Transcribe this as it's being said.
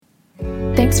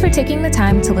Thanks for taking the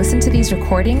time to listen to these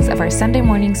recordings of our Sunday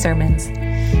morning sermons.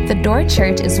 The Door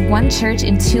Church is one church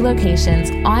in two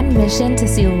locations on mission to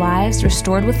see lives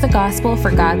restored with the gospel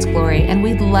for God's glory, and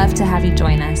we'd love to have you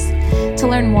join us. To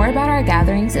learn more about our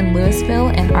gatherings in Louisville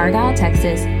and Argyle,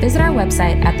 Texas, visit our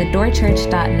website at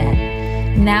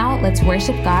thedoorchurch.net. Now, let's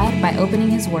worship God by opening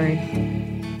His Word.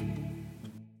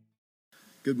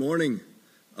 Good morning.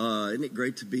 Isn't it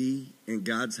great to be in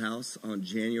God's house on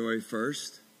January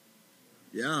 1st?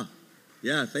 Yeah,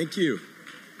 thank you.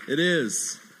 It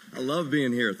is. I love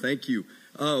being here. Thank you.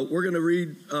 We're going to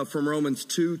read from Romans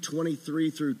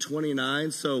 2:23 through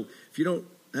 29. So if you don't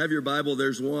have your Bible,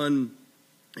 there's one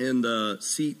in the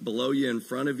seat below you in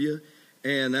front of you,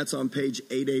 and that's on page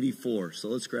 884. So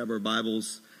let's grab our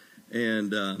Bibles,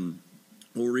 and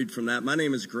we'll read from that. My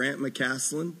name is Grant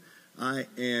McCaslin. I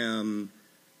am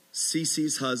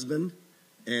Cece's husband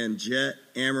and Jet,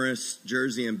 Amaris,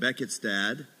 Jersey, and Beckett's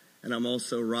dad. And I'm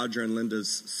also Roger and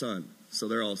Linda's son. So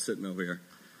they're all sitting over here.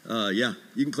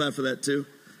 You can clap for that too.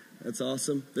 That's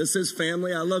awesome. This is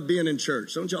family. I love being in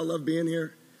church. Don't y'all love being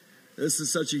here? This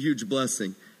is such a huge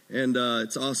blessing. And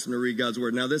it's awesome to read God's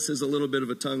word. Now, this is a little bit of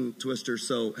a tongue twister,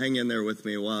 so hang in there with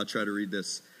me while I try to read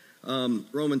this.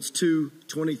 Romans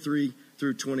 2:23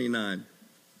 through 29.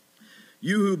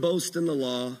 You who boast in the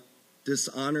law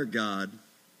dishonor God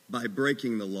by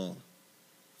breaking the law.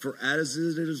 For as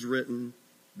it is written,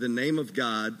 the name of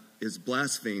God is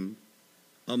blasphemed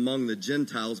among the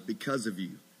Gentiles because of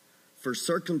you. For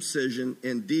circumcision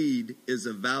indeed is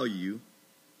of value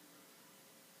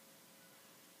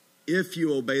if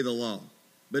you obey the law.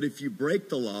 But if you break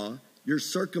the law, your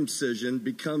circumcision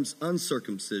becomes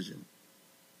uncircumcision.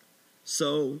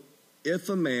 So if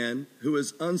a man who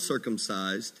is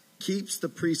uncircumcised keeps the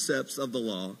precepts of the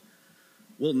law,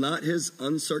 will not his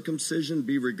uncircumcision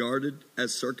be regarded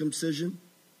as circumcision?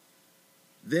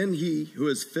 Then he who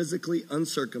is physically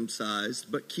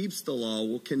uncircumcised but keeps the law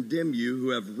will condemn you who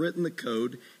have written the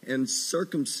code and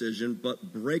circumcision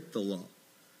but break the law.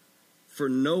 For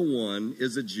no one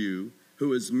is a Jew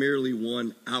who is merely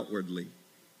one outwardly,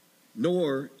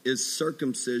 nor is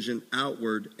circumcision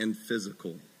outward and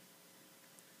physical.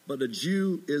 But a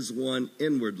Jew is one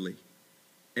inwardly,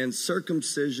 and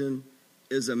circumcision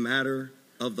is a matter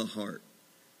of the heart,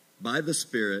 by the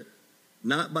Spirit,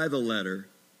 not by the letter.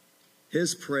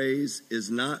 His praise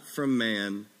is not from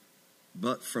man,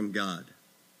 but from God.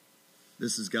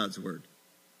 This is God's word.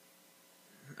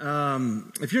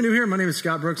 If you're new here, my name is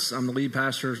Scott Brooks. I'm the lead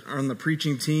pastor on the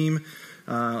preaching team.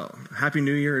 Happy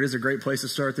New Year. It is a great place to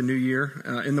start the new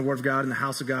year in the Word of God, in the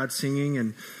house of God, singing.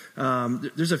 And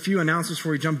there's a few announcements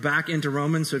before we jump back into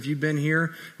Romans. So if you've been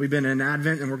here, we've been in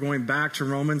Advent, and we're going back to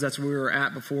Romans. That's where we were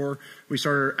at before we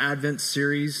started our Advent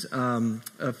series.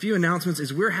 A few announcements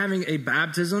is we're having a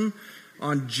baptism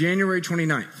on January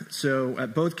 29th. So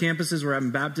at both campuses, we're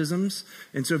having baptisms.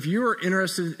 And so if you are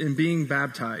interested in being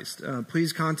baptized,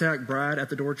 please contact Brad at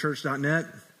thedoorchurch.net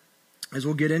as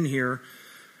we'll get in here.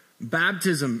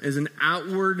 Baptism is an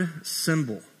outward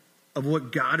symbol of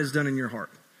what God has done in your heart.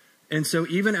 And so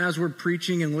even as we're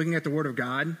preaching and looking at the Word of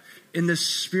God, and the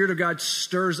Spirit of God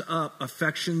stirs up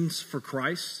affections for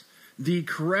Christ, the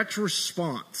correct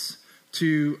response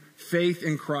to faith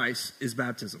in Christ is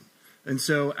baptism. And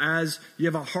so as you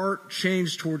have a heart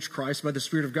changed towards Christ by the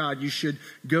Spirit of God, you should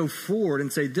go forward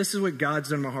and say, this is what God's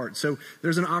done in my heart. So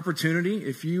there's an opportunity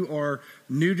if you are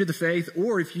new to the faith,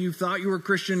 or if you thought you were a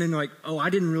Christian and like, oh,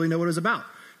 I didn't really know what it was about.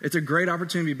 It's a great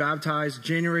opportunity to be baptized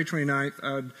January 29th.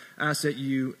 I'd ask that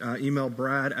you email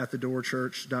Brad at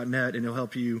thedoorchurch.net, and he'll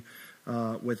help you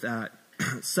with that.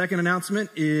 Second announcement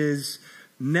is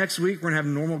next week, we're going to have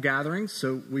normal gatherings.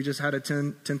 So we just had a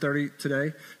 10:30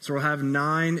 today. So we'll have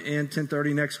 9 and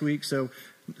 10:30 next week. So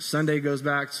Sunday goes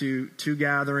back to 2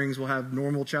 gatherings. We'll have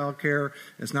normal childcare.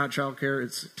 It's not childcare.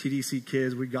 It's TDC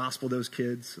kids. We gospel those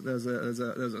kids. There's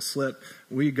a slip.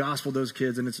 We gospel those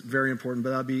kids, and it's very important.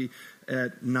 But that'll be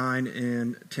at 9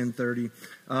 and 10:30.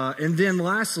 And then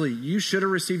lastly, you should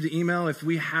have received the email. If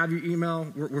we have your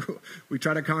email, we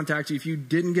try to contact you. If you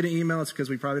didn't get an email, it's because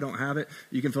we probably don't have it.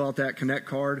 You can fill out that Connect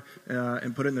card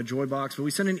and put it in the Joy box. But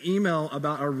we sent an email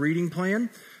about our reading plan.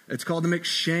 It's called the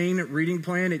McShane Reading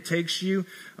Plan. It takes you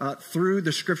through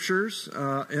the scriptures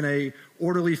in a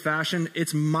orderly fashion.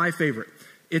 It's my favorite.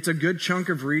 It's a good chunk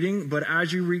of reading, but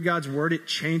as you read God's word, it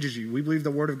changes you. We believe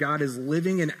the word of God is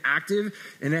living and active,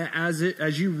 and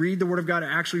as you read the word of God, it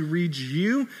actually reads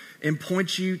you and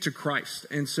points you to Christ.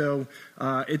 And so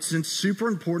it's super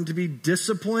important to be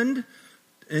disciplined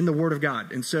in the word of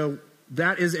God. And so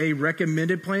that is a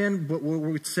recommended plan, but what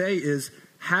we would say is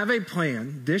have a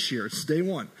plan this year, it's day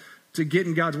one, to get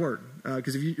in God's word.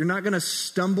 Because you're not going to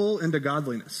stumble into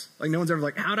godliness. Like no one's ever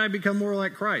like, how did I become more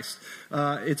like Christ?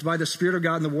 It's by the Spirit of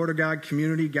God and the Word of God,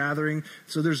 community gathering.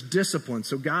 So there's discipline.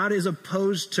 So God is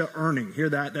opposed to earning. Hear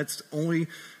that? That's only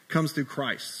comes through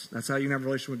Christ. That's how you can have a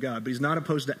relationship with God. But he's not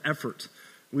opposed to effort.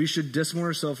 We should discipline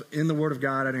ourselves in the Word of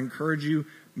God. I'd encourage you,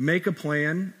 make a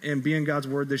plan and be in God's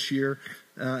Word this year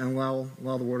and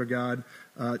allow the Word of God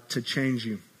to change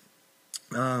you.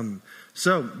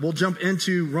 So we'll jump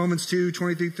into Romans 2,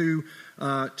 23 through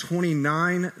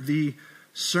 29. The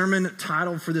sermon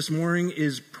title for this morning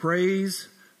is Praise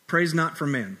Not for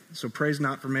Man. So praise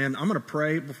not for man. I'm going to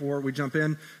pray before we jump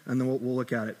in, and then we'll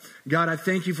look at it. God, I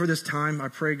thank you for this time. I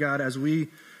pray, God, as we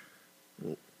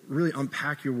really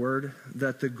unpack your word,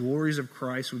 that the glories of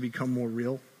Christ would become more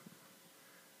real.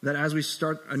 That as we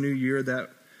start a new year, that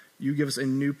you give us a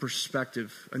new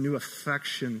perspective, a new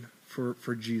affection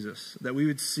for Jesus, that we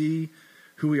would see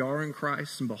who we are in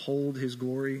Christ and behold his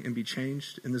glory and be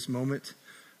changed in this moment,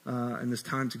 in this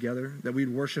time together, that we'd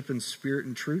worship in spirit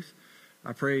and truth.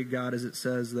 I pray, God, as it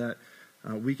says, that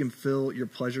we can feel your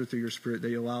pleasure through your Spirit, that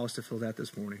you allow us to feel that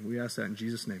this morning. We ask that in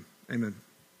Jesus' name. Amen.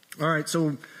 All right,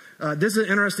 so this is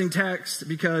an interesting text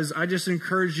because I just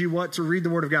encourage you to read the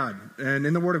Word of God. And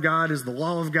in the Word of God is the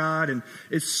law of God, and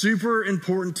it's super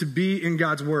important to be in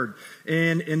God's Word.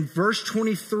 And in verse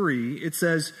 23, it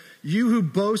says, you who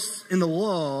boast in the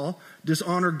law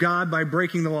dishonor God by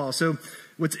breaking the law. So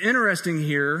what's interesting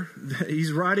here,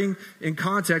 he's writing in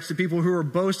context to people who are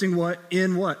boasting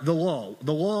in the law.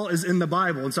 The law is in the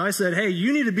Bible. And so I said, hey,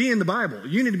 you need to be in the Bible.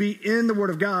 You need to be in the Word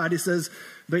of God. It says,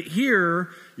 but here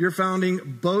you're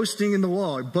finding boasting in the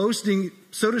law, boasting,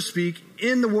 so to speak,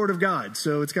 in the Word of God.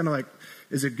 So it's kind of like,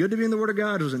 is it good to be in the Word of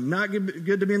God? Or is it not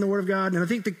good to be in the Word of God? And I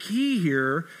think the key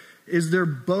here is they're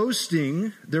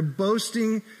boasting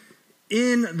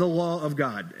in the law of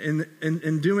God. And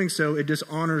in doing so, it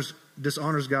dishonors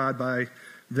God by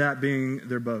that being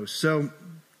their boast. So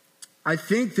I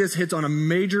think this hits on a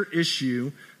major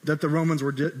issue that the Romans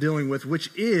were dealing with, which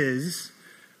is,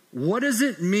 what does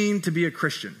it mean to be a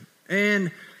Christian? And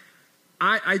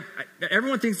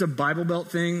everyone thinks the Bible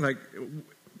Belt thing, like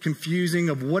confusing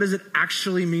of what does it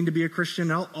actually mean to be a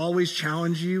Christian? I'll always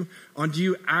challenge you on, do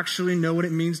you actually know what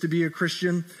it means to be a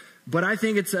Christian? But I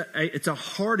think it's a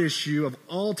hard issue of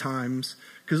all times,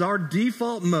 because our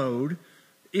default mode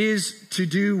is to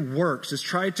do works, is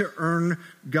try to earn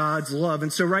God's love.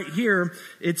 And so right here,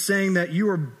 it's saying that you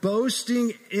are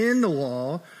boasting in the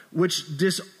law, which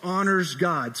dishonors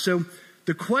God. So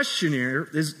the question here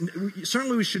is,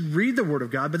 certainly we should read the Word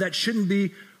of God, but that shouldn't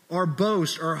be our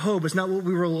boast, our hope. It's not what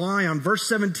we rely on. Verse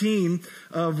 17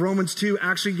 of Romans 2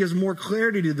 actually gives more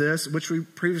clarity to this, which we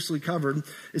previously covered.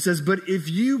 It says, but if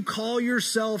you call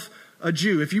yourself a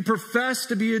Jew, if you profess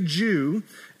to be a Jew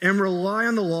and rely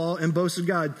on the law and boast of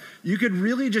God, you could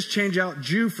really just change out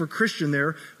Jew for Christian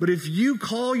there. But if you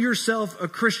call yourself a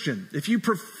Christian, if you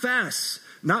profess,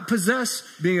 not possess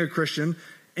being a Christian,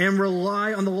 and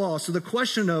rely on the law. So the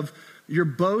question of your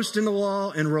boast in the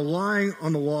law and relying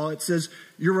on the law, it says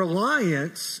your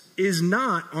reliance is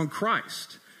not on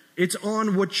Christ. It's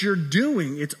on what you're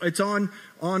doing. It's on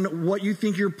what you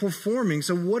think you're performing.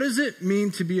 So what does it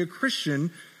mean to be a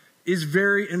Christian is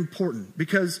very important,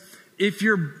 because if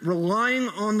you're relying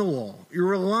on the law, you're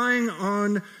relying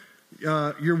on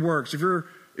your works, if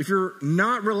you're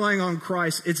not relying on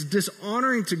Christ, it's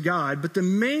dishonoring to God. But the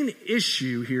main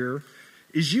issue here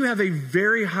is you have a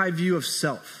very high view of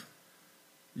self.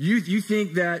 You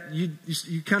think that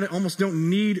you kind of almost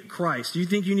don't need Christ. You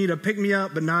think you need a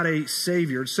pick-me-up, but not a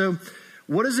savior. So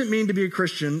what does it mean to be a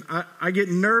Christian? I get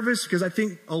nervous because I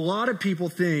think a lot of people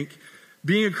think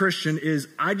being a Christian is,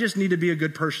 I just need to be a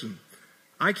good person.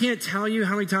 I can't tell you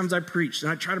how many times I preached,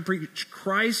 and I try to preach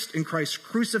Christ and Christ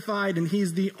crucified, and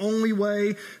he's the only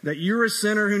way, that you're a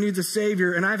sinner who needs a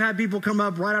savior. And I've had people come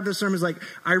up right after the sermon like,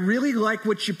 I really like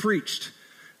what you preached.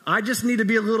 I just need to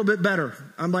be a little bit better.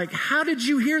 I'm like, how did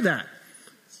you hear that?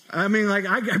 I mean, like,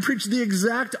 I preach the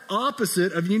exact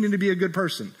opposite of you need to be a good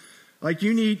person. Like,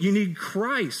 you need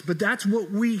Christ. But that's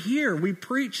what we hear. We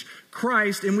preach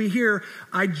Christ, and we hear,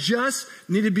 I just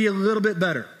need to be a little bit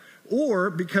better.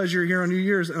 Or because you're here on New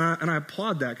Year's, and I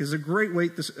applaud that, because it's a great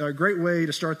way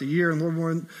to start the year. And Lord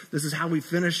willing, this is how we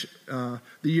finish the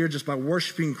year, just by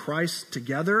worshiping Christ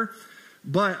together.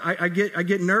 But I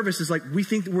get nervous. It's like, we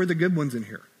think that we're the good ones in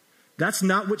here. That's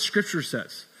not what Scripture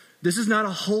says. This is not a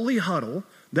holy huddle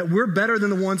that we're better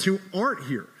than the ones who aren't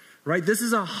here, right? This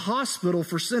is a hospital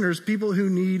for sinners, people who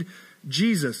need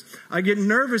Jesus. I get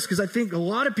nervous because I think a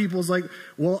lot of people is like,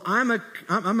 well, I'm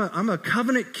a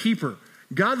covenant keeper.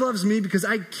 God loves me because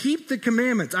I keep the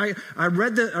commandments. I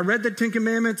read the 10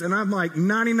 Commandments, and I'm like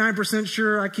 99%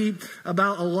 sure I keep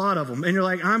about a lot of them. And you're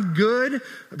like, I'm good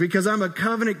because I'm a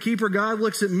covenant keeper. God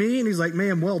looks at me and he's like,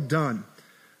 man, well done.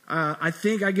 I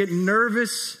think I get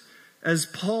nervous, as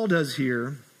Paul does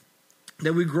here,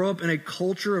 that we grow up in a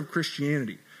culture of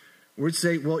Christianity. We'd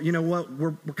say, well, you know what?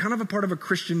 We're kind of a part of a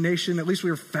Christian nation. At least we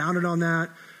were founded on that.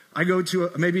 I go to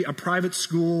maybe a private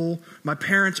school. My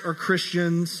parents are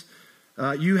Christians.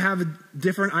 You have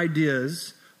different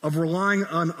ideas of relying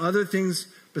on other things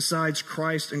besides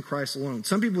Christ and Christ alone.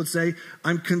 Some people would say,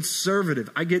 I'm conservative.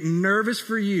 I get nervous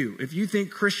for you if you think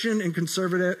Christian and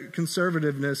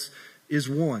conservativeness is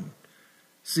one.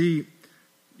 See,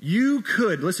 you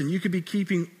could be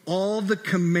keeping all the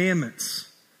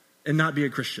commandments and not be a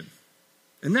Christian.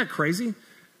 Isn't that crazy?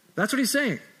 That's what he's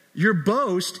saying. Your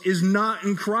boast is not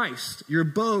in Christ. Your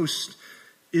boast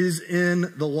is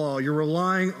in the law. You're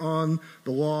relying on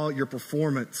the law, your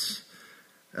performance.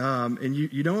 And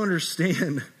you don't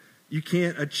understand. You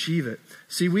can't achieve it.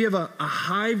 See, we have a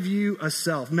high view of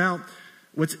self. Now,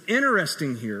 what's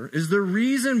interesting here is the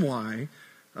reason why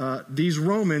these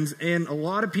Romans and a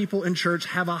lot of people in church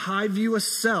have a high view of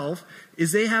self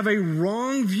is they have a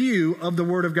wrong view of the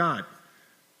Word of God.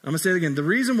 I'm going to say it again. The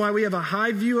reason why we have a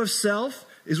high view of self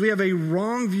is we have a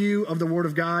wrong view of the Word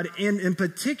of God, and in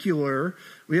particular,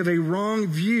 we have a wrong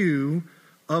view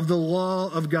of the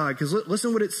law of God. Because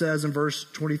listen what it says in verse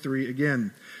 23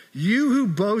 again. You who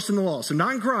boast in the law, so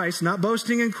not in Christ, not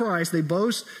boasting in Christ, they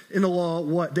boast in the law.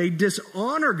 What? They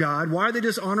dishonor God. Why are they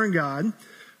dishonoring God?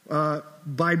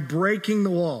 By breaking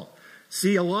the law.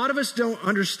 See, a lot of us don't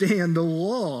understand the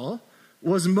law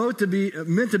was meant to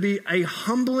be a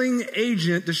humbling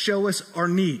agent to show us our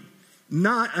need,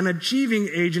 not an achieving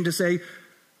agent to say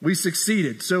we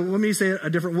succeeded. So let me say it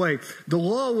a different way. The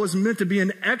law was meant to be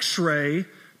an x-ray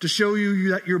to show you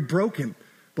that you're broken.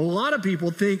 But a lot of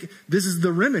people think this is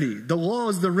the remedy. The law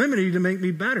is the remedy to make me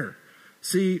better.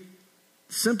 See,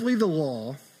 simply the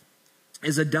law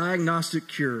is a diagnostic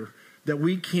cure that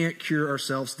we can't cure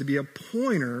ourselves, to be a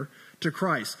pointer to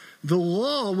Christ. The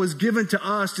law was given to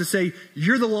us to say,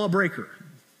 you're the lawbreaker.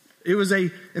 It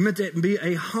meant to be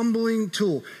a humbling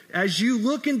tool. As you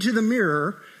look into the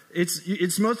mirror, it's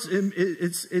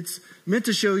meant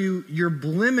to show you your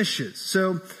blemishes.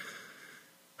 So,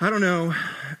 I don't know.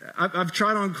 I've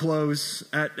tried on clothes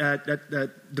at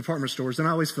department stores, and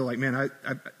I always feel like, man,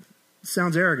 I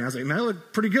sounds arrogant. I was like, man, I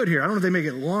look pretty good here. I don't know if they make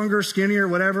it longer, skinnier,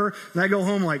 whatever. And I go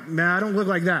home like, man, I don't look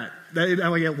like that.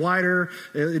 I get wider.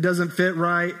 It doesn't fit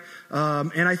right.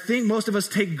 And I think most of us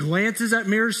take glances at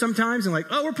mirrors sometimes and like,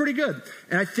 oh, we're pretty good.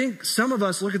 And I think some of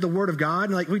us look at the Word of God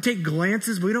and like we take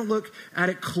glances, but we don't look at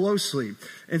it closely.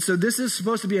 And so this is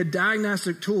supposed to be a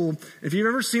diagnostic tool. If you've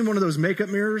ever seen one of those makeup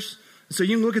mirrors, so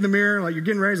you can look in the mirror, like you're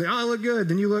getting ready, it's like, oh, I look good.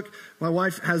 Then you look, my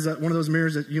wife has one of those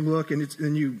mirrors that you look and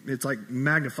it's like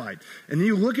magnified. And then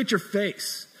you look at your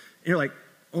face and you're like,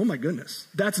 oh my goodness,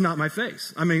 that's not my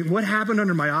face. I mean, what happened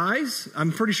under my eyes?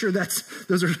 I'm pretty sure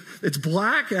it's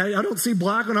black. I don't see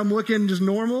black when I'm looking just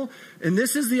normal. And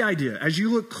this is the idea. As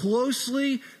you look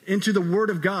closely into the Word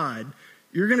of God,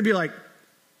 you're going to be like,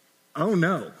 oh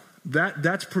no,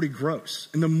 that's pretty gross.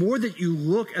 And the more that you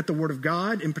look at the Word of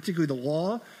God, and particularly the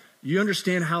law, you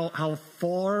understand how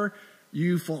far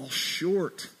you fall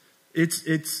short.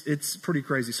 It's pretty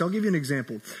crazy. So I'll give you an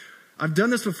example. I've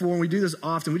done this before, and we do this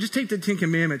often. We just take the 10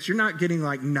 Commandments. You're not getting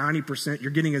like 90%.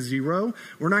 You're getting a 0.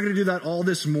 We're not going to do that all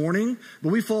this morning, but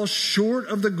we fall short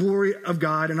of the glory of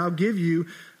God. And I'll give you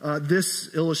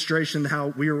this illustration how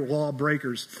we are law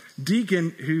breakers.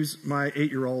 Deacon, who's my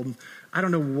 8-year-old, I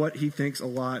don't know what he thinks a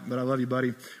lot, but I love you,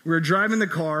 buddy. We were driving the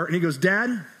car, and he goes,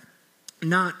 Dad,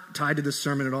 not tied to this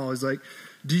sermon at all. He's like,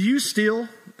 do you steal?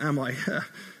 I'm like,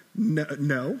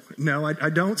 no, I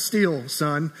don't steal,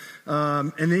 son.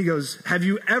 And then he goes, have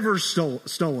you ever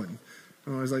stolen?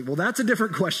 And I was like, well, that's a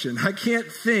different question. I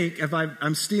can't think if I've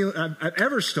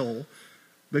ever stole.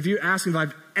 But if you ask me if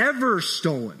I've ever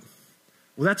stolen,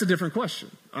 well, that's a different question.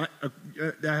 I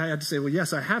had to say, well,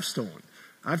 yes, I have stolen.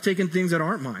 I've taken things that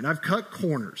aren't mine. I've cut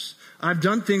corners. I've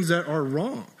done things that are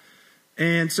wrong.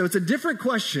 And so it's a different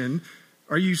question.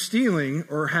 Are you stealing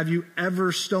or have you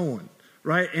ever stolen?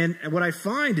 Right? And what I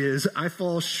find is I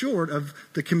fall short of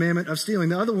the commandment of stealing.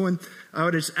 The other one I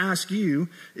would just ask you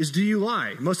is, do you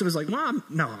lie? Most of us are like, Mom,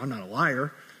 no, I'm not a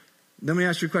liar. Let me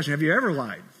ask you a question. Have you ever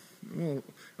lied? Well,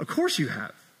 of course you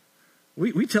have.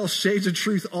 We tell shades of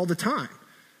truth all the time.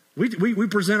 We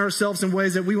present ourselves in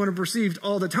ways that we want to be perceived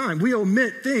all the time. We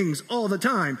omit things all the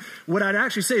time. What I'd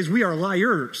actually say is we are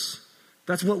liars.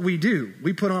 That's what we do.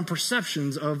 We put on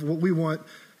perceptions of what we want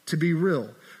to be real.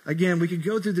 again, we could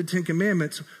go through the 10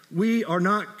 Commandments. We are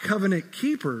not covenant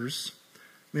keepers.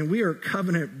 I mean, we are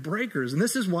covenant breakers. And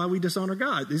this is why we dishonor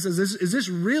God. He says, is this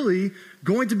really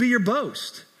going to be your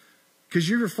boast? Because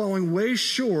you're falling way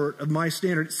short of my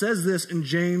standard. It says this in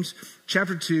James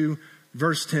chapter 2,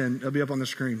 verse 10. It'll be up on the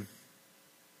screen.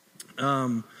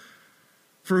 For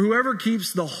whoever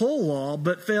keeps the whole law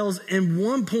but fails in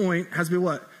one point has been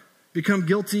what? Become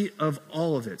guilty of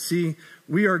all of it. See,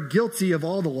 we are guilty of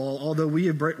all the law, although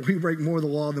we break more of the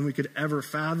law than we could ever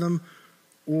fathom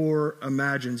or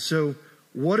imagine. So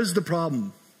what is the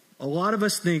problem? A lot of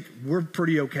us think we're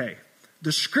pretty okay.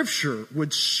 The scripture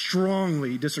would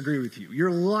strongly disagree with you.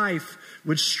 Your life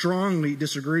would strongly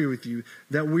disagree with you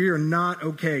that we are not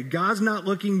okay. God's not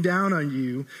looking down on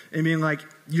you and being like,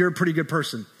 you're a pretty good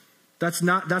person. That's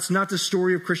not the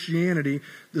story of Christianity.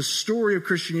 The story of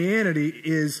Christianity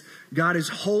is God is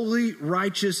holy,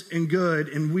 righteous, and good,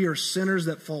 and we are sinners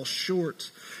that fall short.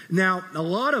 Now, a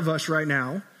lot of us right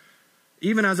now,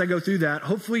 even as I go through that,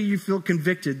 hopefully you feel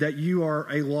convicted that you are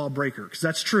a lawbreaker, because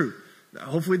that's true.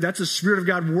 Hopefully that's the Spirit of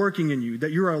God working in you,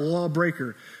 that you're a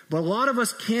lawbreaker. But a lot of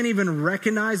us can't even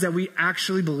recognize that we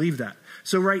actually believe that.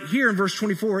 So right here in verse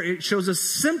 24, it shows us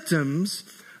symptoms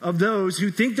of those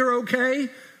who think they're okay,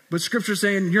 but Scripture's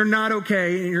saying you're not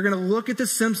okay, and you're going to look at the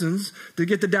symptoms to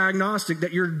get the diagnostic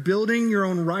that you're building your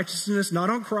own righteousness, not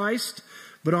on Christ,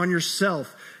 but on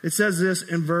yourself. It says this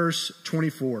in verse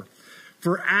 24.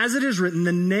 For as it is written,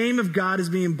 the name of God is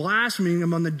being blasphemed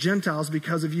among the Gentiles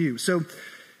because of you. So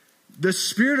the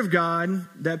Spirit of God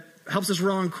that helps us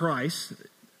rely on Christ,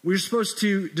 we're supposed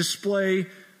to display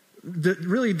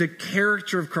the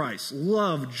character of Christ.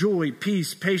 Love, joy,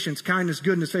 peace, patience, kindness,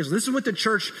 goodness, faithfulness. This is what the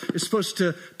church is supposed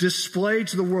to display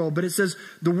to the world. But it says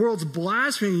the world's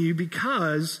blaspheming you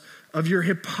because of your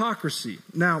hypocrisy.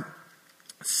 Now,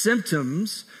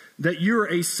 symptoms that you're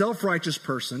a self-righteous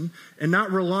person and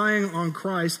not relying on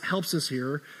Christ helps us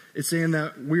here. It's saying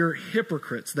that we're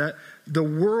hypocrites, that the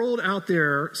world out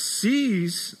there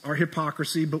sees our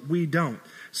hypocrisy, but we don't.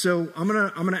 So I'm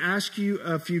gonna ask you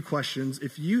a few questions.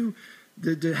 If you,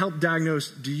 to help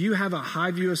diagnose, do you have a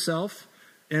high view of self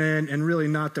and really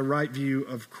not the right view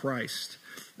of Christ?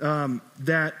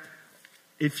 That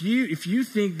if you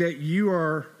think that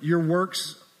your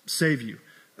works save you,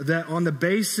 that on the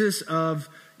basis of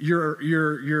your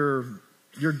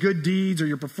good deeds or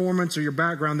your performance or your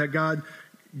background, that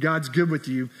God's good with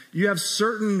you, you have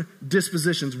certain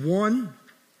dispositions. One,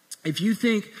 if you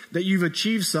think that you've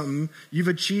achieved something, you've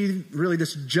achieved really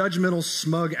this judgmental,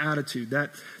 smug attitude,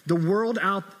 that the world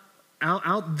out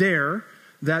there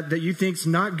that you think's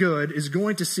not good is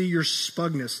going to see your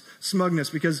smugness,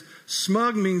 because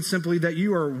smug means simply that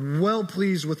you are well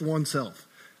pleased with oneself.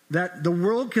 That the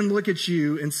world can look at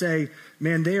you and say,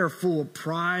 man, they are full of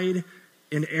pride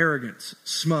and arrogance,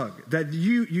 smug. That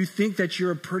you think that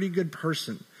you're a pretty good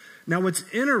person. Now, what's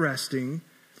interesting,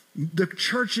 the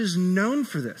church is known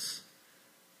for this.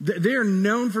 They are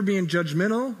known for being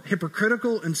judgmental,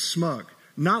 hypocritical, and smug.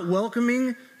 Not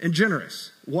welcoming and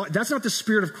generous. That's not the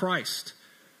spirit of Christ.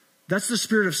 That's the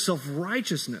spirit of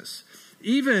self-righteousness.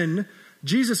 Even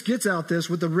Jesus gets out this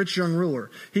with the rich young ruler.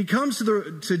 He comes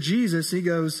to Jesus. He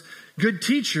goes, good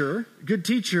teacher,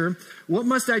 what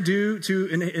must I do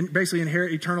to basically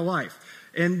inherit eternal life?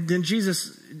 And then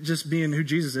Jesus, just being who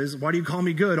Jesus is, why do you call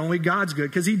me good? Only God's good.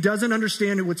 Because he doesn't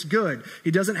understand what's good.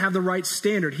 He doesn't have the right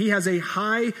standard. He has a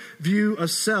high view of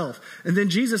self. And then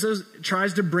Jesus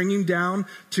tries to bring him down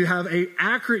to have an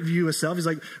accurate view of self. He's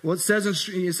like, well, it says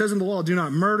in the law, do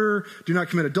not murder, do not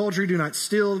commit adultery, do not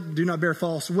steal, do not bear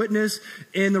false witness.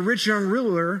 And the rich young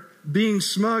ruler, being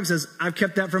smug, says, I've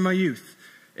kept that from my youth.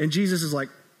 And Jesus is like,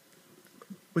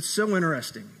 what's so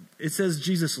interesting, it says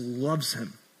Jesus loves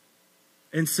him.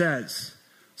 And says,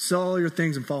 sell all your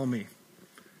things and follow me.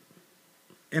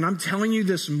 And I'm telling you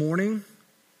this morning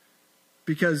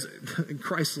because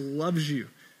Christ loves you.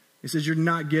 He says you're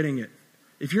not getting it.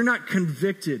 If you're not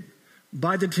convicted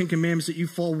by the 10 Commandments that you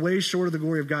fall way short of the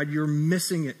glory of God, you're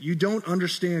missing it. You don't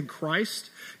understand Christ.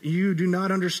 You do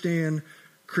not understand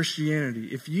Christianity.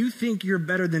 If you think you're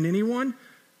better than anyone,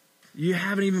 you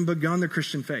haven't even begun the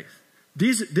Christian faith.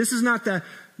 This is not the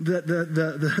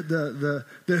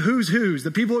who's,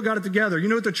 the people who got it together. You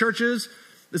know what the church is?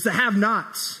 It's the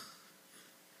have-nots.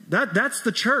 That's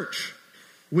the church.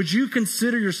 Would you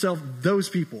consider yourself those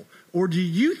people? Or do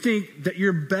you think that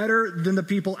you're better than the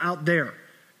people out there?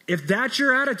 If that's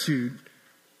your attitude,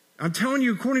 I'm telling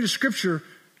you, according to Scripture,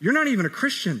 you're not even a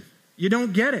Christian. You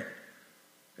don't get it.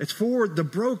 It's for the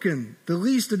broken, the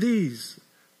least of these,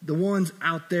 the ones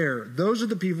out there. Those are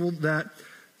the people that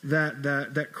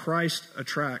that Christ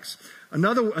attracts.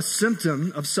 A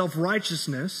symptom of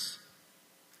self-righteousness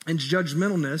and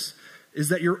judgmentalness is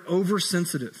that you're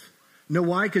oversensitive. Know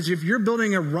why? Because if you're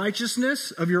building a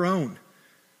righteousness of your own,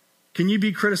 can you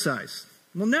be criticized?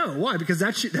 Well, no. Why? Because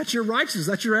that's your righteousness.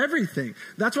 That's your everything.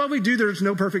 That's why we do There's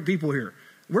No Perfect People here.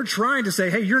 We're trying to say,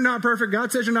 hey, you're not perfect.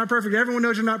 God says you're not perfect. Everyone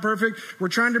knows you're not perfect. We're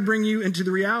trying to bring you into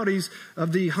the realities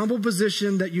of the humble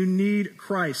position that you need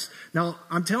Christ. Now,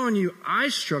 I'm telling you, I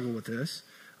struggle with this.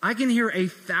 I can hear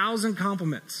 1,000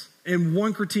 compliments in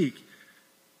one critique.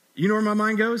 You know where my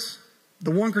mind goes?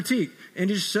 The one critique. And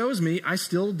it just shows me I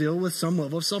still deal with some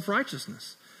level of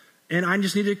self-righteousness. And I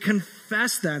just need to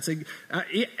confess that. And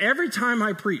say, every time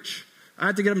I preach, I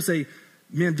have to get up and say,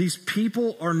 man, these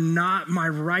people are not my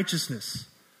righteousness.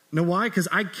 Know why? Because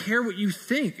I care what you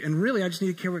think. And really, I just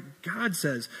need to care what God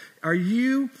says. Are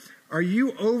you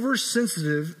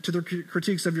oversensitive to the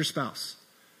critiques of your spouse?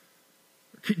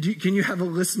 Can you have a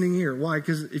listening ear? Why?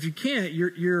 Because if you can't,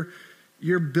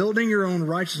 you're building your own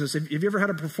righteousness. Have you ever had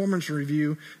a performance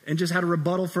review and just had a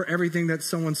rebuttal for everything that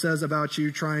someone says about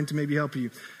you, trying to maybe help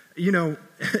you? You know,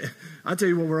 I'll tell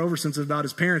you what we're oversensitive about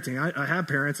is parenting. I have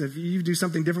parents. If you do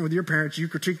something different with your parents, you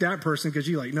critique that person because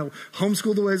you like, no,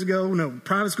 homeschool the way to go. No,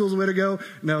 private school's the way to go.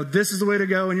 No, this is the way to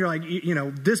go. And you're like,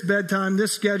 this bedtime,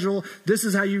 this schedule, this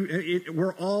is how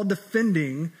we're all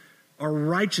defending our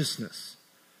righteousness.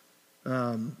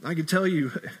 I can tell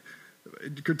you,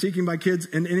 critiquing my kids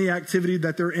in any activity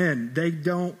that they're in, they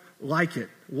don't like it.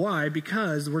 Why?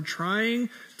 Because we're trying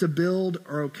to build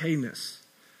our okayness.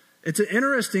 It's an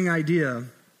interesting idea.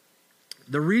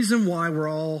 The reason why we're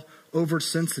all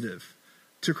oversensitive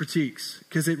to critiques,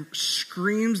 because it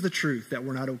screams the truth that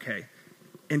we're not okay.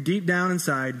 And deep down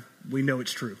inside, we know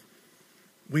it's true.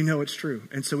 We know it's true.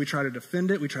 And so we try to defend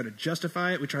it. We try to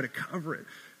justify it. We try to cover it.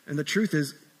 And the truth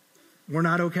is, we're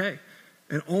not okay.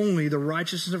 And only the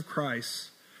righteousness of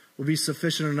Christ will be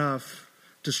sufficient enough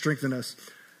to strengthen us.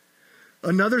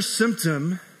 Another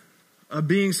symptom of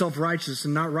being self-righteous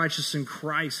and not righteous in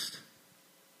Christ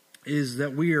is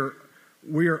that we are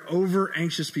over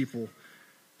anxious people.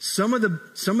 Some of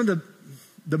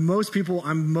the most people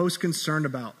I'm most concerned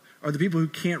about are the people who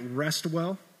can't rest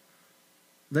well.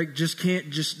 They just can't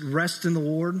just rest in the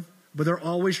Lord, but they're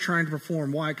always trying to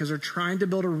perform. Why? Because they're trying to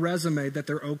build a resume that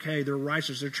they're okay, they're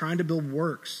righteous. They're trying to build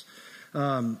works.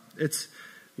 It's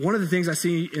one of the things I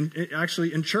see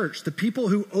in church. The people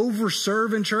who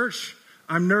overserve in church,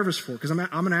 I'm nervous for, because I'm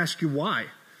going to ask you why.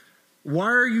 Why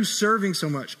are you serving so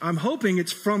much? I'm hoping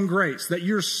it's from grace, that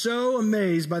you're so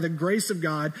amazed by the grace of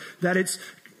God that it's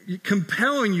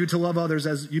compelling you to love others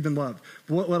as you've been loved.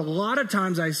 What a lot of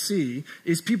times I see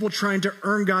is people trying to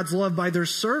earn God's love by their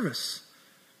service.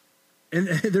 And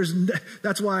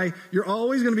that's why you're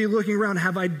always going to be looking around,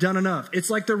 have I done enough? It's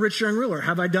like the rich young ruler.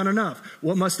 Have I done enough?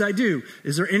 What must I do?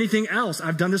 Is there anything else?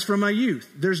 I've done this from my youth.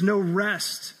 There's no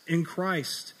rest in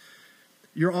Christ.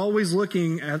 You're always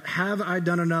looking at, have I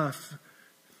done enough?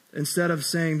 Instead of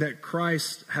saying that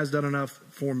Christ has done enough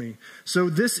for me. So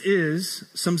this is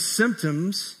some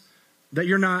symptoms that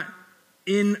you're not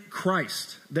in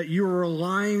Christ, that you are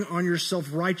relying on your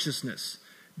self-righteousness.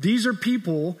 These are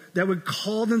people that would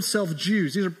call themselves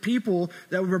Jews. These are people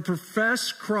that would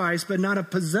profess Christ but not have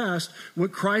possessed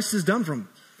what Christ has done for them.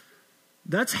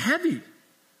 That's heavy.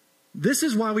 This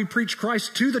is why we preach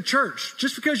Christ to the church.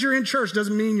 Just because you're in church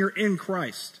doesn't mean you're in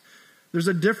Christ. There's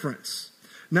a difference.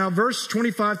 Now, verse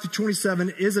 25 through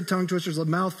 27 is a tongue twister, it's a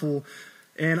mouthful,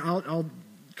 and I'll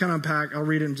kind of unpack. I'll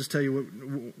read it and just tell you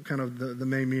what kind of the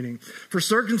main meaning. For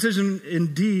circumcision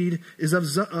indeed is of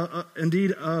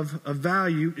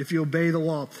value if you obey the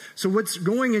law. So what's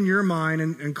going in your mind,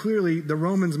 and clearly the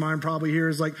Romans' mind probably here,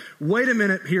 is like, wait a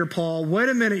minute here, Paul. Wait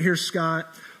a minute here, Scott.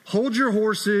 Hold your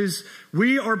horses.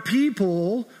 We're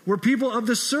people of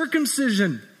the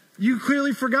circumcision. You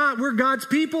clearly forgot we're God's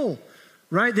people,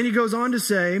 right? Then he goes on to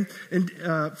say,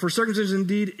 for circumcision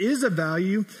indeed is of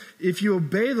value if you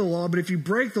obey the law, but if you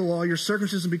break the law, your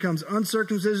circumcision becomes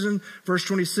uncircumcision. Verse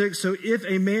 26, so if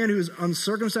a man who is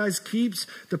uncircumcised keeps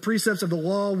the precepts of the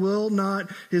law, will not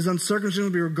his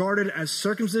uncircumcision be regarded as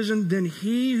circumcision? Then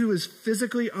he who is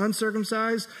physically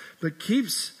uncircumcised but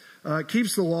keeps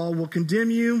the law will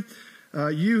condemn you.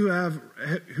 You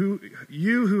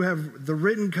who have the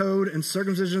written code and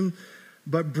circumcision,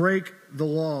 but break the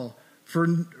law.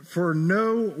 For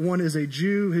no one is a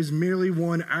Jew, who's merely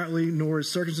one outwardly, nor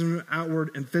is circumcision outward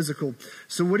and physical.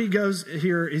 So what he goes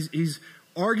here is he's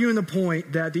arguing the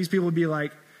point that these people would be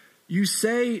like, you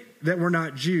say that we're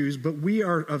not Jews, but we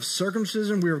are of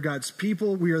circumcision. We are God's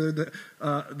people. We are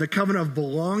the covenant of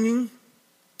belonging.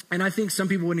 And I think some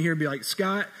people wouldn't hear be like,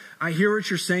 Scott, I hear what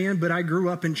you're saying, but I grew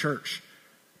up in church.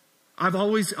 I've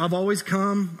always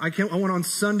come. I went on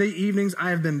Sunday evenings. I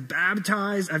have been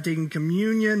baptized. I've taken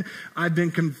communion. I've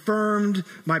been confirmed.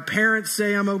 My parents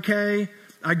say I'm okay.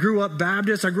 I grew up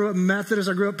Baptist. I grew up Methodist.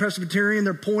 I grew up Presbyterian.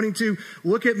 They're pointing to,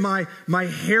 look at my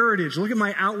heritage. Look at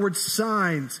my outward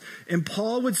signs. And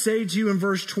Paul would say to you in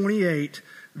verse 28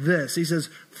 this. He says,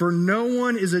 for no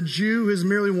one is a Jew who is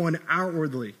merely one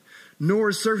outwardly, nor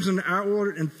is circumcision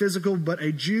outward and physical, but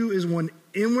a Jew is one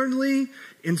inwardly,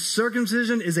 and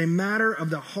circumcision is a matter of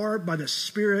the heart by the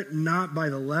Spirit, not by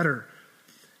the letter.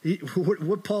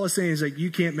 What Paul is saying is like,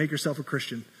 you can't make yourself a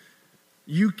Christian.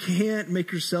 You can't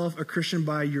make yourself a Christian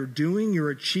by your doing, your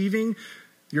achieving,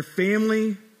 your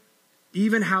family,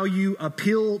 even how you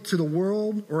appeal to the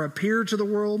world or appear to the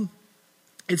world.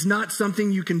 It's not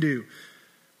something you can do.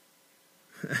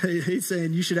 He's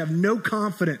saying you should have no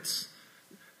confidence.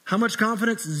 How much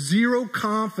confidence? Zero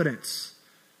confidence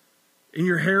in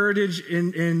your heritage,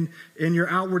 in your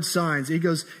outward signs. He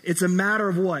goes, it's a matter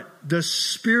of what? The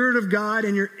Spirit of God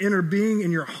in your inner being,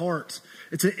 in your heart.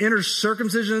 It's an inner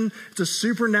circumcision. It's a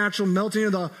supernatural melting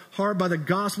of the heart by the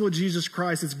gospel of Jesus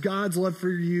Christ. It's God's love for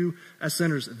you as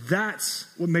sinners. That's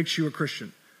what makes you a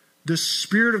Christian. The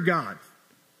Spirit of God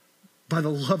by the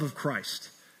love of Christ.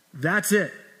 That's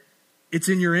it. It's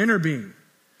in your inner being.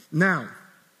 Now,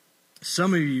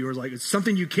 some of you are like, it's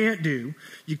something you can't do,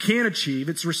 you can't achieve,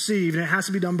 it's received, and it has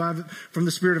to be done from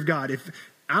the Spirit of God. If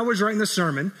I was writing this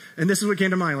sermon, and this is what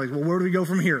came to mind, like, well, where do we go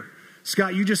from here?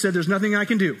 Scott, you just said there's nothing I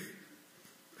can do.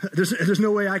 There's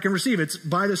no way I can receive it. It's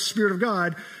by the Spirit of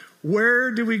God.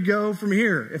 Where do we go from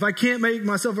here? If I can't make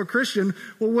myself a Christian,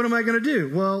 well, what am I going to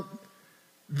do? Well,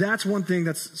 that's one thing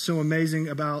that's so amazing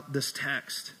about this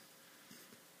text,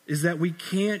 is that we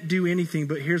can't do anything,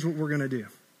 but here's what we're going to do.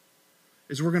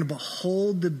 Is we're going to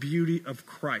behold the beauty of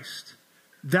Christ.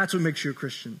 That's what makes you a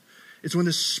Christian. It's when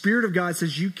the Spirit of God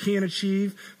says you can't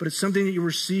achieve, but it's something that you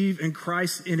receive in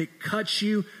Christ, and it cuts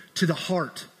you to the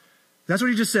heart. That's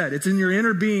what he just said. It's in your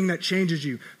inner being that changes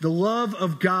you. The love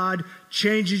of God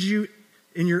changes you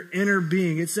in your inner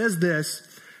being. It says this,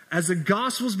 as the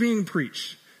gospel's being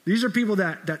preached. These are people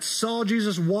that saw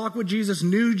Jesus, walked with Jesus,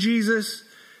 knew Jesus,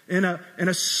 and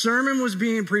a sermon was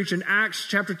being preached in Acts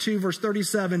chapter 2, verse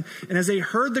 37. And as they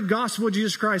heard the gospel of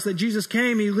Jesus Christ, that Jesus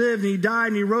came, he lived, and he died,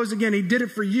 and he rose again. He did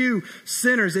it for you,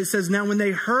 sinners. It says, now when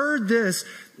they heard this,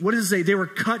 what does it say? They were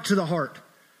cut to the heart.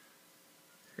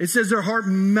 It says their heart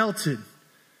melted.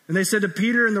 And they said to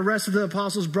Peter and the rest of the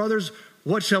apostles, brothers,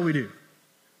 what shall we do?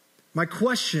 My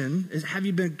question is, have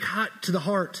you been cut to the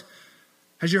heart?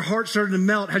 Has your heart started to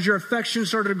melt? Has your affection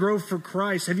started to grow for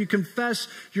Christ? Have you confessed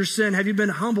your sin? Have you been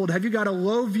humbled? Have you got a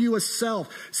low view of self?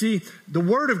 See, the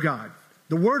Word of God,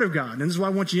 and this is why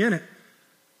I want you in it,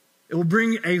 it will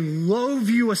bring a low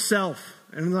view of self.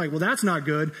 And you're like, well, that's not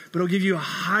good, but it'll give you a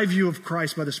high view of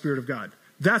Christ by the Spirit of God.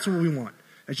 That's what we want.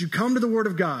 As you come to the Word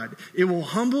of God, it will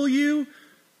humble you.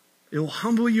 It will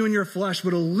humble you in your flesh, but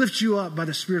it'll lift you up by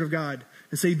the Spirit of God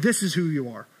and say, this is who you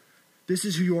are. This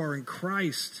is who you are in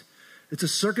Christ. It's a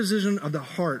circumcision of the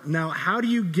heart. Now, how do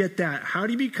you get that? How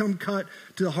do you become cut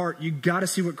to the heart? You got to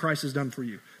see what Christ has done for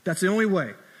you. That's the only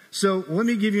way. So let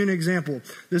me give you an example.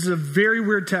 This is a very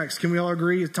weird text. Can we all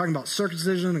agree? It's talking about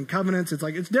circumcision and covenants. It's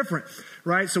like, it's different,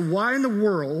 right? So why in the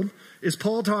world is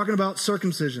Paul talking about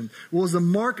circumcision? Well, it's the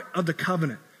mark of the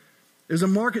covenant. There's a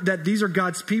mark that these are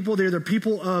God's people. They're the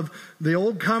people of the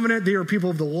old covenant. They are people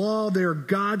of the law. They are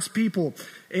God's people.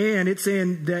 And it's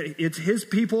saying that it's his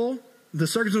people. The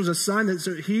circumcision was a sign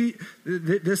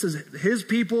that this is his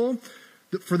people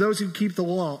for those who keep the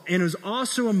law. And it was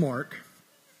also a mark,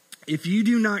 if you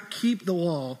do not keep the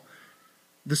law,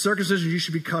 the circumcision, you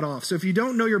should be cut off. So if you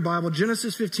don't know your Bible,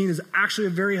 Genesis 15 is actually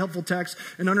a very helpful text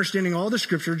in understanding all the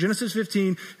scripture. Genesis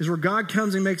 15 is where God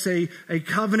comes and makes a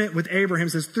covenant with Abraham.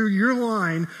 Says, through your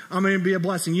line, I'm going to be a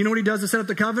blessing. You know what he does to set up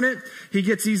the covenant? He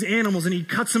gets these animals and he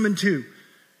cuts them in two.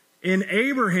 And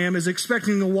Abraham is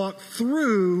expecting to walk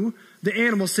through the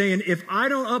animals saying, if I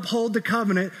don't uphold the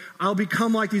covenant, I'll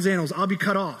become like these animals. I'll be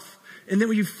cut off. And then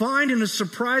what you find in a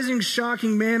surprising,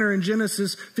 shocking manner in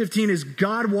Genesis 15 is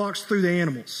God walks through the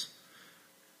animals.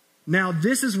 Now,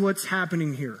 this is what's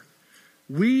happening here.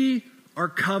 We are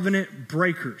covenant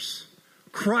breakers.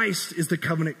 Christ is the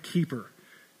covenant keeper.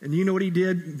 And you know what he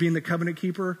did being the covenant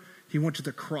keeper? He went to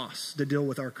the cross to deal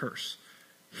with our curse.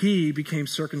 He became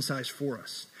circumcised for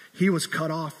us. He was cut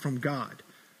off from God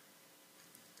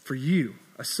for you,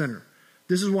 a sinner.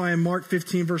 This is why in Mark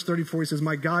 15, verse 34, he says,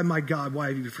 my God, why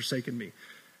have you forsaken me?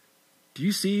 Do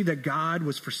you see that God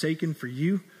was forsaken for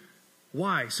you?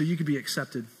 Why? So you could be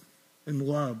accepted and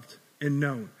loved and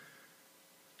known.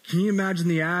 Can you imagine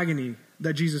the agony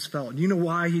that Jesus felt? Do you know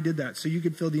why he did that? So you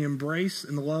could feel the embrace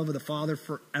and the love of the Father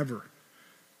forever.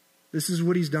 This is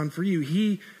what he's done for you.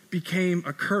 He became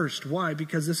accursed. Why?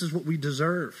 Because this is what we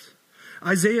deserved.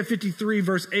 Isaiah 53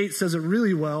 verse 8 says it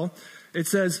really well. It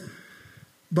says,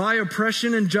 by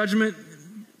oppression and judgment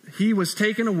he was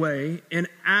taken away, and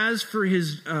as for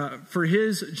his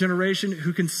generation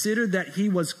who considered that he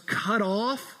was cut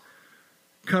off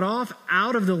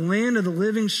out of the land of the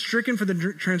living, stricken for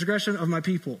the transgression of my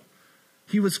people.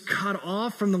 He was cut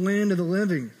off from the land of the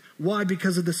living. Why?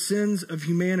 Because of the sins of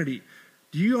humanity.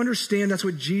 Do you understand that's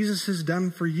what Jesus has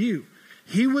done for you?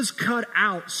 He was cut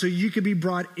out so you could be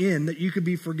brought in, that you could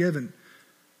be forgiven.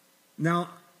 Now,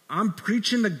 I'm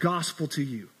preaching the gospel to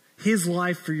you. His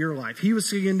life for your life. He was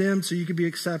condemned so you could be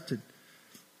accepted.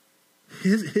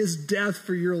 His death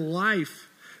for your life.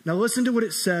 Now listen to what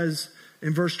it says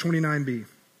in verse 29b.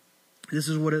 This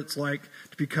is what it's like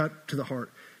to be cut to the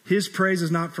heart. His praise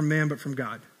is not from man, but from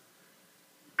God.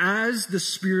 As the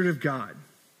Spirit of God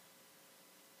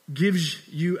gives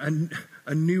you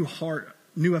a new heart,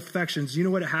 new affections, you know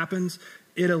what happens?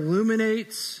 It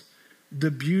illuminates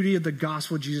the beauty of the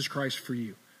gospel of Jesus Christ for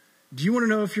you. Do you want to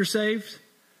know if you're saved?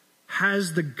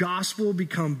 Has the gospel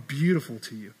become beautiful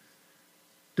to you?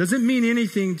 Does it mean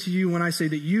anything to you when I say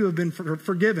that you have been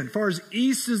forgiven? As far as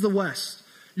east is the west,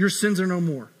 your sins are no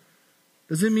more.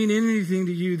 Does it mean anything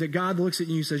to you that God looks at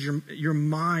you and says, you're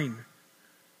mine,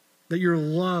 that you're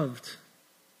loved,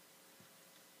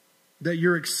 that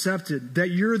you're accepted,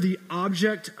 that you're the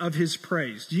object of his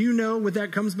praise? Do you know what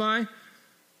that comes by?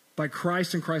 By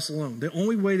Christ and Christ alone. The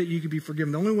only way that you can be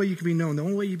forgiven, the only way you can be known, the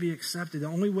only way you can be accepted, the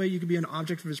only way you can be an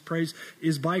object of his praise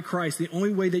is by Christ. The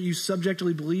only way that you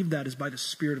subjectively believe that is by the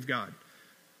Spirit of God.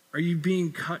 Are you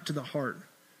being cut to the heart?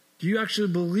 Do you actually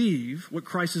believe what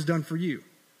Christ has done for you?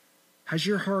 Has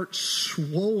your heart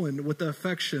swollen with the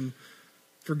affection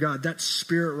for God, that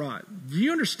Spirit wrought? Do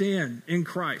you understand in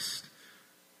Christ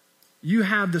you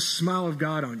have the smile of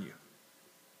God on you?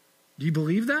 Do you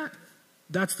believe that?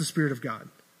 That's the Spirit of God.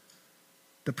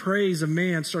 The praise of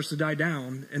man starts to die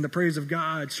down, and the praise of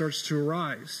God starts to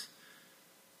arise.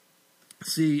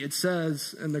 See, it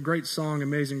says in the great song,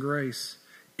 Amazing Grace,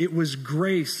 it was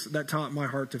grace that taught my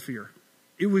heart to fear.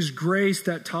 It was grace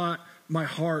that taught my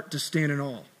heart to stand in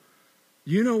awe.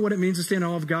 You know what it means to stand in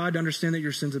awe of God, to understand that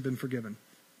your sins have been forgiven.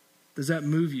 Does that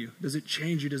move you? Does it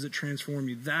change you? Does it transform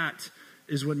you? That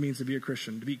is what it means to be a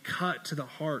Christian, to be cut to the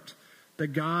heart,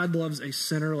 that God loves a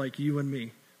sinner like you and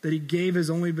me, that he gave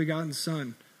his only begotten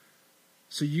Son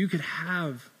so you could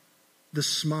have the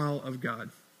smile of God.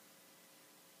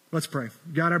 Let's pray.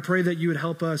 God, I pray that you would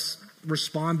help us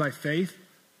respond by faith,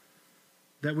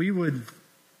 that we would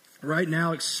right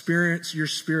now experience your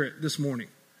Spirit this morning.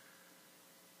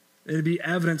 It would be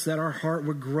evidence that our heart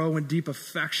would grow in deep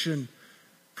affection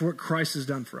for what Christ has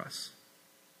done for us,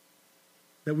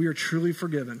 that we are truly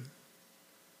forgiven,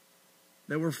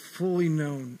 that we're fully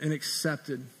known and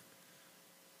accepted,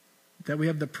 that we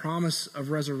have the promise of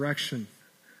resurrection.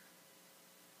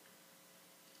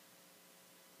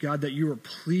 God, that you are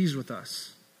pleased with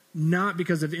us, not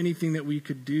because of anything that we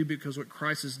could do, because what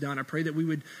Christ has done. I pray that we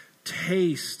would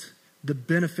taste the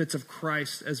benefits of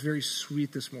Christ as very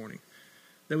sweet this morning,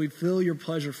 that we feel your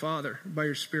pleasure, Father, by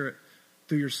your Spirit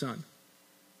through your Son.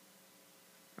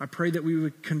 I pray that we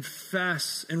would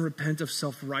confess and repent of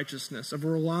self-righteousness, of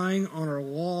relying on our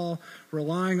law,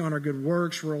 relying on our good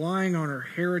works, relying on our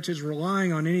heritage,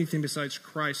 relying on anything besides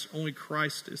Christ. Only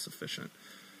Christ is sufficient.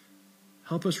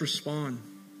 Help us respond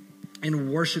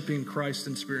in worshiping Christ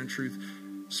in spirit and truth.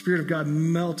 Spirit of God,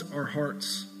 melt our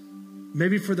hearts,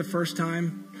 maybe for the first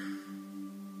time,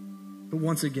 but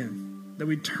once again, that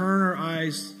we turn our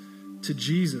eyes to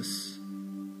Jesus.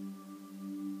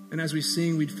 And as we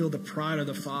sing, we'd feel the pride of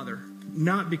the Father,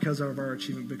 not because of our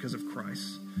achievement, because of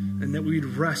Christ. And that we'd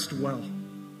rest well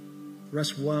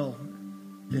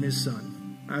in his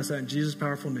Son. I ask that in Jesus'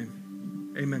 powerful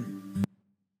name. Amen.